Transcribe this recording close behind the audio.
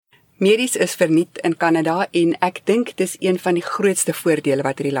Medies is verniet in Kanada en ek dink dis een van die grootste voordele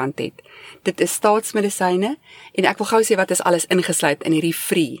wat hierdie land het. Dit is staatsmedisyne en ek wil gou sê wat is alles ingesluit in hierdie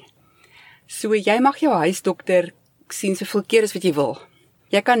free. So jy mag jou huisdokter sien soveel keer as wat jy wil.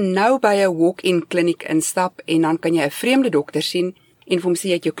 Jy kan nou by 'n walk-in kliniek instap en dan kan jy 'n vreemde dokter sien en vir hom sê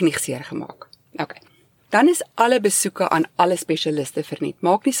jy het jou knie seer gemaak. OK. Dan is alle besoeke aan alle spesialiste verniet.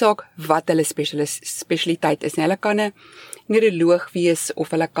 Maak nie saak wat hulle spesialiteit is nie. Hulle kan 'n neuroloog wees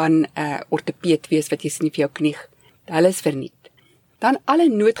of hulle kan 'n ortopeed wees wat jy sien vir jou knie. Hulle is verniet. Dan alle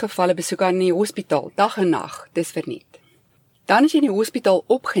noodgevalle besoeke aan die hospitaal, dag en nag, dis verniet. Dan as jy in die hospitaal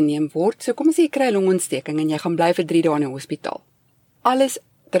opgeneem word, so kom as jy kry 'n longontsteking en jy gaan bly vir 3 dae in die hospitaal. Alles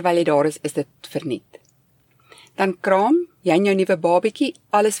terwyl jy daar is dit verniet. Dan kraam, jy en jou nuwe babatjie,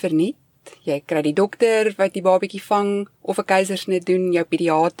 alles verniet. Jy kry die dokter wat die babatjie vang of 'n keisersnit doen, jou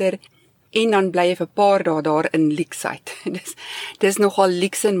pediater en dan bly jy vir 'n paar dae daar in Lekside. Dis nogal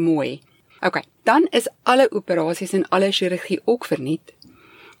luks en mooi. OK, dan is alle operasies en alle chirurgie ook verniet.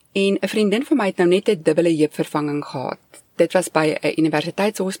 En 'n vriendin van my het nou net 'n dubbele heupvervanging gehad. Dit was by 'n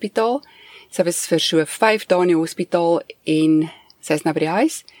universiteitshospitaal. Sy was vir so 5 dae in die hospitaal en sy is nou by die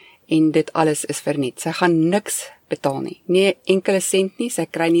huis en dit alles is verniet. Sy gaan niks betaal nie. Nie enkele sent nie, sy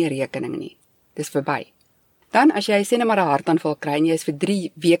kry nie 'n rekening nie. Dis verby. Dan as jy sê net maar 'n hartaanval kry en jy is vir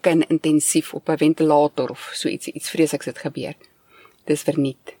 3 weke in intensief op 'n ventilator of so iets vreesliks het gebeur. Dis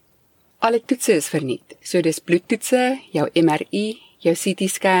verniet. Alle toetse is verniet. So dis bloedtoetse, jou MRI, jou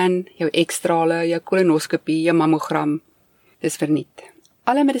CT-scan, jou ekstrale, jou kolonoskopie, jou mammogram. Dis verniet.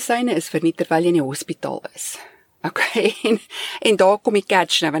 Alle medisyne is verniet terwyl jy in die hospitaal is. Okay, en daar kom die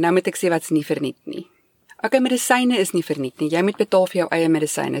catch nou, want nou moet ek sê wat's nie verniet nie. Okay, medisyne is nie verniet nie. Jy moet betaal vir jou eie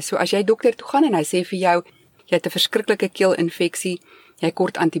medisyne. So as jy dokter toe gaan en hy sê vir jou, jy het 'n verskriklike keelinfeksie, jy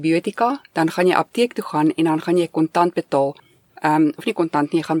kort antibiotika, dan gaan jy apteek toe gaan en dan gaan jy kontant betaal. Of nie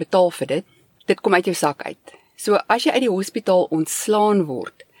kontant nie, jy gaan betaal vir dit. Dit kom uit jou sak uit. So as jy uit die hospitaal ontslaan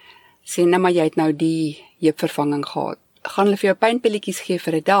word, sê nou maar jy het nou die heupvervanging gehad, gaan hulle vir jou pynpilletjies gee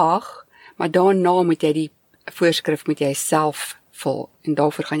vir 'n dag, maar daarna moet jy die voorskrif moet jy self vul en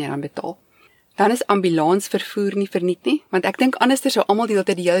daarvoor gaan jy dan betaal. Dan is ambulansvervoer nie verniet nie, want ek dink anderster sou almal die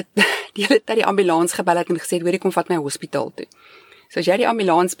hele tyd die ambulans gebel het en gesê het, hoor ek kom vat my hospitaal toe. So as jy die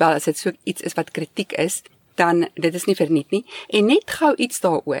ambulans bel, as dit so iets is wat kritiek is, dan dit is nie verniet nie. En net gou iets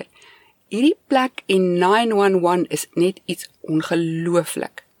daaroor. Hierdie plek en 911 is net iets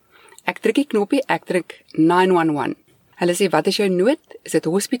ongelooflik. Ek druk die knoppie, ek druk 911. Hulle sê, wat is jou nood? Is dit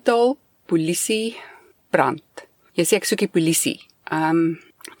hospitaal, polisie, brand? Jy sê ek soek die polisie.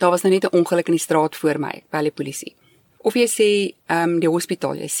 Daar was nou net 'n ongeluk in die straat voor my, ek bel die polisie. Of jy sê die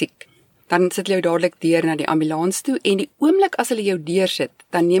hospitaal, jy is siek. Dan sit hulle jou dadelik deur na die ambulans toe en die oomblik as hulle jou deursit,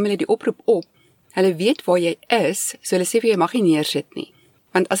 dan neem hulle die oproep op. Hulle weet waar jy is, so hulle sê vir jy mag nie neersit nie.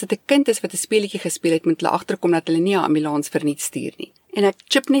 Want as dit 'n kind is wat 'n speletjie gespeel het, moet hulle agterkom dat hulle nie 'n ambulans verniet stuur nie. En ek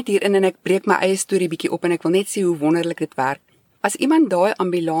chip net hierin en ek breek my eie storie bietjie op en ek wil net sê hoe wonderlik dit werk. As iemand daai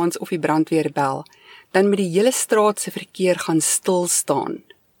ambulans of die brandweer bel, dan moet die hele straat se verkeer gaan stil staan.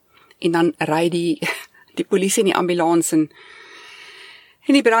 En dan ry die polisie en die ambulans en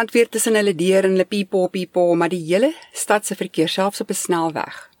die brandweer tussen hulle deur en hulle piepo, maar die hele stad se verkeer, selfs op 'n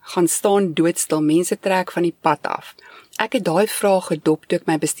snelweg, gaan staan doodstil, mense trek van die pad af. Ek het daai vraag gedop toe ek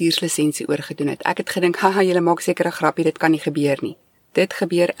my bestuurslisensie oorgedoen het. Ek het gedink, haha, julle maak seker 'n grappie, dit kan nie gebeur nie. Dit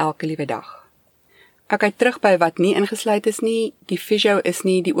gebeur elke liewe dag. Ek het terug by wat nie ingesluit is nie, die fisio is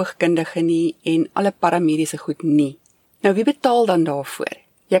nie, die oogkundige nie en alle paramediese goed nie. Nou wie betaal dan daarvoor?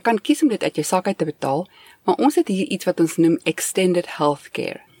 Jy kan kies om dit uit jou sak uit te betaal, maar ons het hier iets wat ons noem extended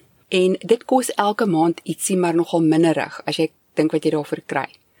healthcare. En dit kos elke maand ietsie maar nogal minderig as jy dink wat jy daarvoor kry.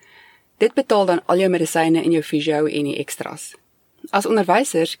 Dit betaal dan al jou medisyne en jou fisio en die extras. As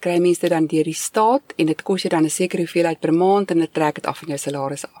onderwysers kry mense dit dan deur die staat en dit kos jou dan 'n sekere hoeveelheid per maand en dit trek dit af van jou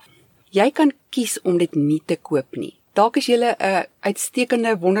salaris af. Jy kan kies om dit nie te koop nie. Dalk is jy 'n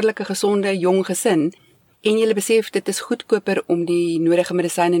uitstekende, wonderlike, gesonde, jong gesin en jy besef dit is goedkoper om die nodige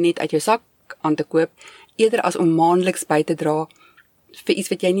medisyne net uit jou sak aan te koop, eerder as om maandeliks by te dra vir iets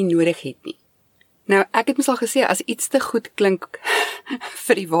wat jy nie nodig het nie. Nou, ek het mos al gesê, as iets te goed klink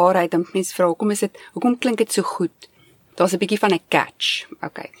vir die waarheid, dan mense vra, hoekom klink dit so goed? Daar's 'n bietjie van 'n catch.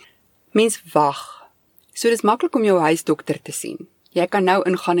 Okay. Mens wag. So dis maklik om jou huisdokter te sien. Jy kan nou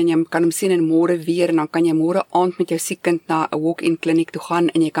ingaan en jy kan hom sien en môre weer en dan kan jy môre aand met jou siek kind na 'n walk-in kliniek toe gaan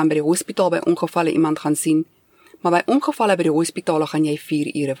en jy kan by die hospitaal by ongevalle iemand gaan sien. Maar by ongevalle by die hospitale gaan jy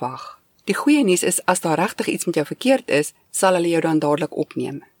 4 ure wag. Die goeie nuus is, as daar regtig iets met jou verkeerd is, sal hulle jou dan dadelik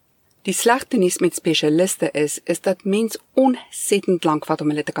opneem. Die slegte nuus met spesialiste is dat mens ontsettend lank vat om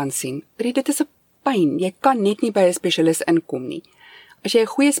hulle te kan sien. Dit is 'n pyn. Jy kan net nie by 'n spesialis inkom nie. As jy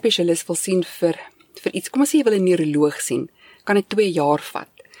 'n goeie spesialis wil sien vir iets, kom ons sê jy wil 'n neuroloog sien, kan dit 2 jaar vat.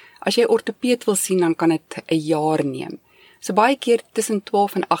 As jy 'n ortopeed wil sien, dan kan dit 'n jaar neem. So baie keer tussen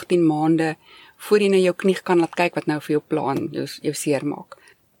 12 en 18 maande voor jy na jou knie kan laat kyk wat nou vir jou plan, jou seer maak.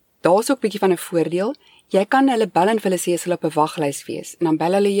 Daar's ook 'n bietjie van 'n voordeel. Jy kan hulle bel en vir hulle sê as hulle op 'n waglys wees. En dan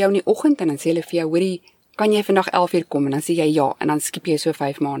bel hulle jou in die oggend en dan sê hulle vir jou, hoorie, kan jy vandag 11 uur kom? En dan sê jy ja, en dan skiep jy so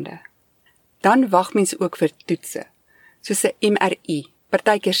 5 maande. Dan wag mense ook vir toetse, soos 'n MRI.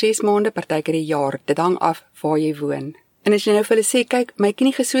 Partykeer 6 maande, partykeer 'n jaar. Dit hang af waar jy woon. En as jy nou vir hulle sê, kyk, my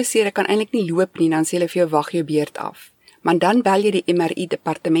knie is so seer, ek kan eintlik nie loop nie, dan sê hulle vir jou, wag jou beurt af. Maar dan bel jy die MRI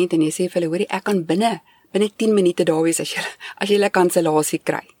departement en jy sê vir hulle, hoorie, ek kan binne 10 minute daar wees as jy 'n kansellasie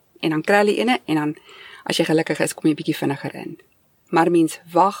kry. En dan kry hulle ene en dan as jy gelukkig is, kom jy bietjie vinniger in. Maar mens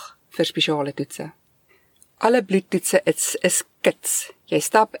wag vir spesiale toetse. Alle bloedtoetse is kits. Jy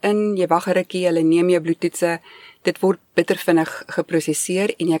stap in, jy wag 'n rukkie, hulle neem jou bloedtoetse. Dit word bitter vinnig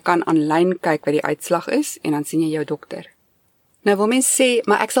geproseseer en jy kan aanlyn kyk wat die uitslag is en dan sien jy jou dokter. Nou wil mens sê,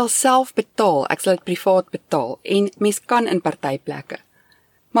 maar ek sal self betaal, ek sal dit privaat betaal en mens kan in partyplekke.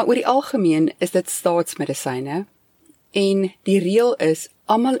 Maar oor die algemeen is dit staatsmedisyne en die reël is,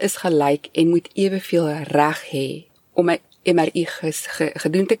 almal is gelyk en moet eweveel reg hê om 'n MRI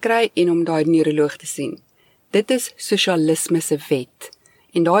gedoen te kry en om daai neuroloog te sien. Dit is sosialisme se wet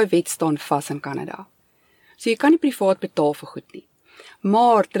en daai wet staan vas in Kanada. So jy kan nie privaat betaal vir goed nie.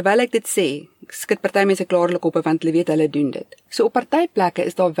 Maar terwyl ek dit sê, skud party mense klaarlik op want hulle weet hulle doen dit. So op partyplekke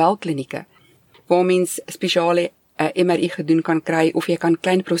is daar wel klinieke waar mens spesiale MRI gedoen kan kry of jy kan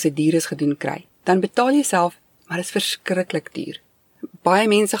klein prosedures gedoen kry. Dan betaal jy self, maar dit is verskriklik duur. Baie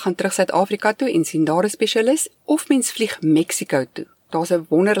mense gaan terug Suid-Afrika toe en sien daar 'n spesialis of mens vlieg Mexico toe. Daar's 'n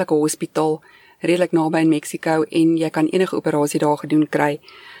wonderlike hospitaal redelik naby in Mexico en jy kan enige operasie daar gedoen kry.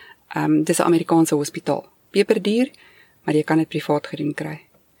 Dis 'n Amerikaanse hospitaal. Peperduur, maar jy kan dit privaat gedoen kry.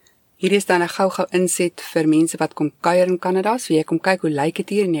 Hier is dan 'n gou-gou inset vir mense wat kom kuier in Kanada. So jy kom kyk hoe lyk dit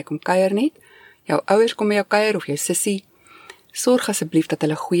hier en jy kom kuier net. Jou ouers kom by jou kuier of jou sussie. Sorg asseblief dat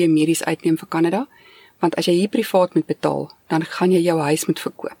hulle goeie medies uitneem vir Kanada, want as jy hier privaat moet betaal, dan gaan jy jou huis moet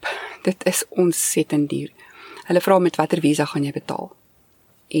verkoop. Dit is ontsettend duur. Hulle vra met watter visa gaan jy betaal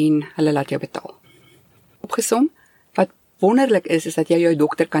en hulle laat jou betaal. Opgesom, wat wonderlik is dat jy jou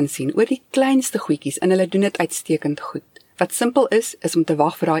dokter kan sien oor die kleinste goedjies en hulle doen dit uitstekend goed. Wat simpel is om te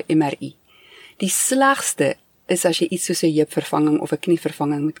wag vir daai MRI. Die slegste is as jy iets soos 'n heupvervanging of 'n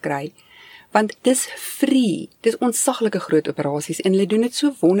knievervanging moet kry, want dis free, dis ontsaglike groot operasies en hulle doen dit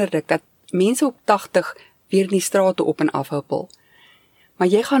so wonderlik dat mense op 80 weer in die strate op en af huppel. Maar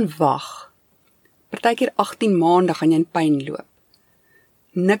jy gaan wag. Partykeer 18 maande gaan jy in pyn loop.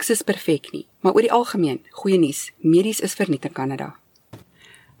 Niks is perfek nie, maar oor die algemeen, goeie nuus, medies is verniet in Kanada.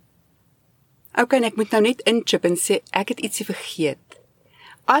 Ok, en ek moet nou net inchip en sê, ek het ietsie vergeet.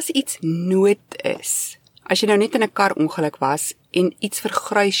 As iets nood is, as jy nou net in 'n karongeluk was en iets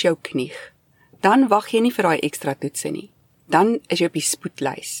vergruis jou knie, dan wag jy nie vir daai ekstra toetse nie. Dan is jy op die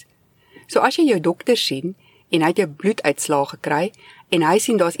spoedlys. So as jy jou dokter sien en hy het jou bloeduitslae gekry en hy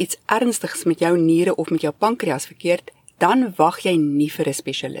sien daar's iets ernstigs met jou niere of met jou pankreas verkeerd, dan wag jy nie vir 'n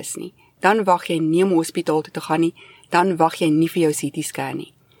spesialis nie. Dan wag jy nie om hospitaal toe te gaan nie, dan wag jy nie vir jou CT-scan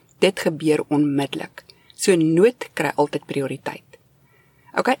nie. Dit gebeur onmiddellik. So nood kry altyd prioriteit.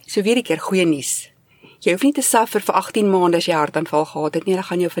 Ok, so weer 'n keer goeie nuus. Jy hoef nie te suffer vir 18 maande as jy hartaanval gehad het nie, hulle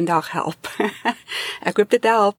gaan jou vandag help. Ek hoop dit help.